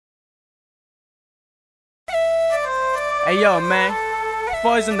Hey yo, man.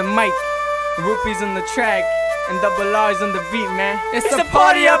 Boys on the mic, rupees on the track, and double R's on the beat, man. It's a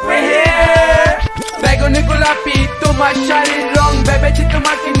party up in here. বেগুনি গোলাপি তোমার শাড়ির রং ভেবেছি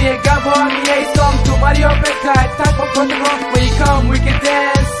তোমাকে নিয়ে গাবো আমি এই সং তোমারই অপেক্ষায় থাকবো কতক্ষণ we come we can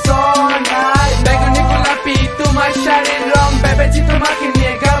dance all night বেগুনি গোলাপি তোমার শাড়ির রং ভেবেছি তোমাকে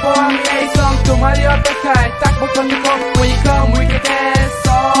নিয়ে গাবো আমি এই সং তোমারই অপেক্ষায় থাকবো কতক্ষণ we come we can dance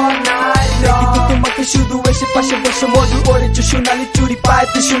all night দেখি তো তোমাকে শুধু এসে পাশে বসে মধু পড়েছো সোনালি চুড়ি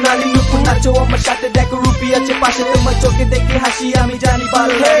পায়েতে সোনালি নুপুর নাচো আমার সাথে দেখো রুপি আছে পাশে তোমার চোখে দেখে হাসি আমি জানি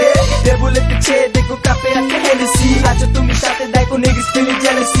ভালো লাগে টেবুলেতে ছেড়ে দেখো কাপে আছে Hennessy নাচো তুমি সাথে দেখো niggas feeling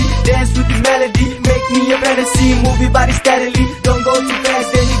jealousy dance with this melody make me a fantasy move your body steadily don't go too fast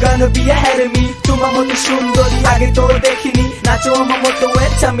then you're gonna be ahead of me তোমার মতো সুন্দরী আগে তো দেখিনি নাচো আমার মতো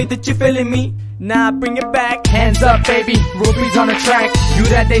wet tell me that you feeling me. Nah, bring it back. Hands up, baby, rubies on the track. You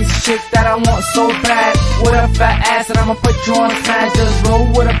that daisy shit that I want so bad. With a fat ass and I'ma put you on smash. Just roll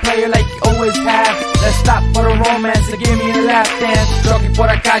with a player like you always have. Let's stop for the romance and give me a lap dance. Jockey por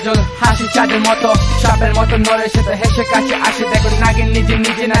a casual, hashi chadel moto. Chapel moto nore shete heshe kache ashe dekho nagin nije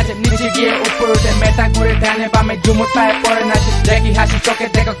nije nache niche giye upor ude meta gure dhane bame jumur paye pore nache dekhi hashi choke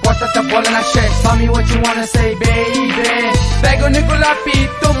dekho kotha ta bole na she tell me what you wanna say baby begoni gulapi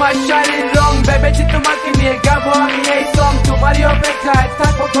tomar sharir rong ভেবেছি তোমাকে নিয়ে গাবো আমি এই song তোমারই অপেক্ষায়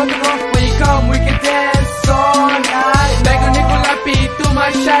থাকবো কতক্ষণ we come we can dance all night বেগুনি গোলাপি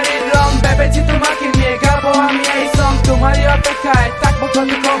তোমার শাড়ির রং ভেবেছি তোমাকে নিয়ে গাবো আমি এই সং তোমারই অপেক্ষায় থাকবো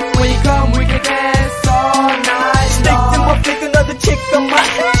কতক্ষণ we come we can dance all night stick to my flick another chick on my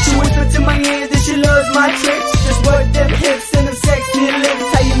head she whispers in my ear that she loves my tricks just work them hips and them sexy lips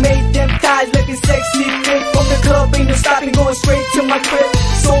how you made them thighs looking sexy thick from the club ain't no stopping going straight to my crib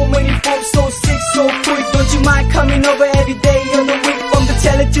so many folks so sick so quick don't you mind coming over every day of the week from the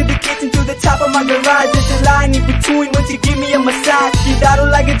cellar to the kitchen to the top of my garage there's a line in between once you give me a massage 기다려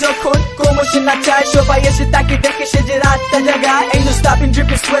like a joke commotion I try সবাই এসে তাকে দেখে সেজে রাতটা জাগায় ain't no stopping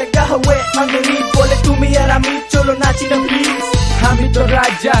dripping sweat got her wet underneath বলে তুমি আর আমি চলো নাচি না please আমি তো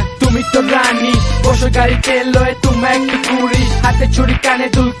রাজা তুমি তো রানী বসো গাড়িতে লয়ে তুমি একটু ঘুরি হাতে ছুরি কানে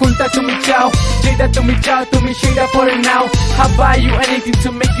দুল কোনটা তুমি চাও যেটা তুমি চাও তুমি সেটা পরে নাও I'll buy you anything to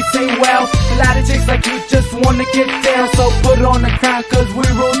make you say well a lot of chicks like you just wanna get down so put on the crown cause we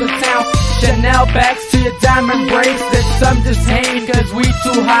rule the town Chanel bags to your diamond bracelets some just hang cause we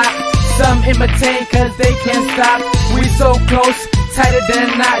too hot some imitate cause they can't stop we so close tighter than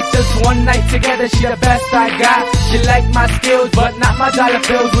a knot just one night together she the best I got she like my skills but not my dollar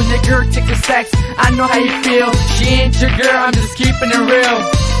bills when your girl takes the stacks I know how you feel she ain't your girl I'm just keeping it real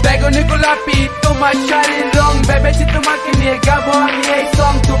বেগুনি গোলাপি তোমার শাড়ির রং ভেবেছি তোমাকে নিয়ে গাবো আমি এই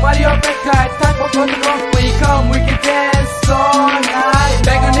song তোমারই অপেক্ষায় থাকবো কতক্ষণ we come we can dance all night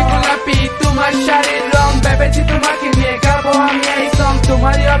বেগুনি গোলাপি তোমার শাড়ির রং ভেবেছি তোমাকে নিয়ে গাবো আমি এই সং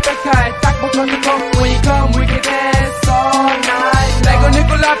তোমারই অপেক্ষায় থাকবো কতক্ষণ we come we can dance all night বেগুনি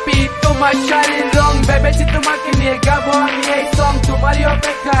গোলাপি তোমার শাড়ির রং ভেবেছি তোমাকে নিয়ে গাবো আমি এই সং তোমারই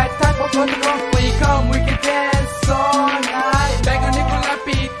অপেক্ষায় থাকবো কতক্ষণ we come we can dance all night বেগুনি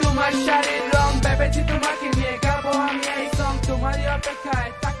গোলাপি তোমার শাড়ির রং ভেবেছি তোমাকে নিয়ে গাবো আমি এই সং তোমারই অপেক্ষায়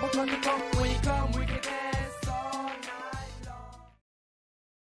থাকবো কতক্ষণ we come we